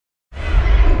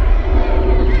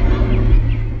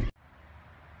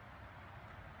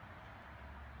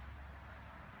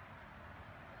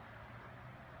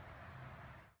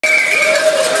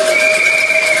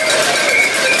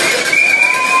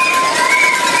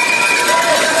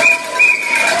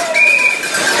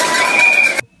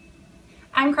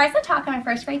Brock. I'm a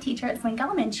first grade teacher at Zwink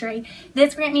Elementary.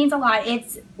 This grant means a lot.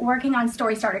 It's working on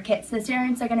story starter kits. The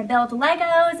students are going to build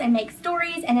Legos and make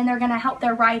stories, and then they're going to help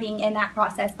their writing in that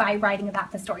process by writing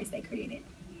about the stories they created.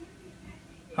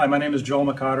 Hi, my name is Joel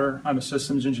McCotter. I'm a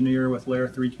systems engineer with Layer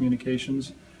 3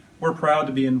 Communications. We're proud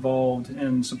to be involved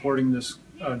in supporting this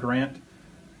grant.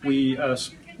 We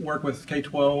work with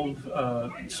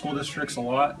K-12 school districts a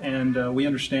lot, and we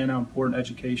understand how important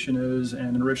education is,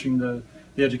 and enriching the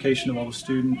education of all the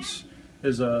students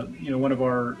is one of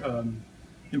our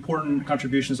important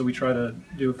contributions that we try to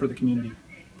do for the community.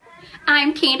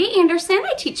 I'm Candy Anderson.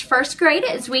 I teach first grade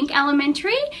at Zwink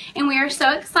Elementary, and we are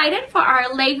so excited for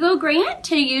our Lego grant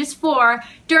to use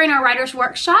during our writers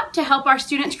workshop to help our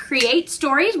students create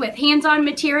stories with hands-on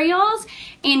materials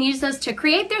and use those to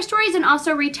create their stories and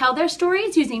also retell their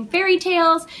stories using fairy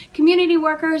tales, community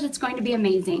workers. It's going to be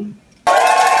amazing.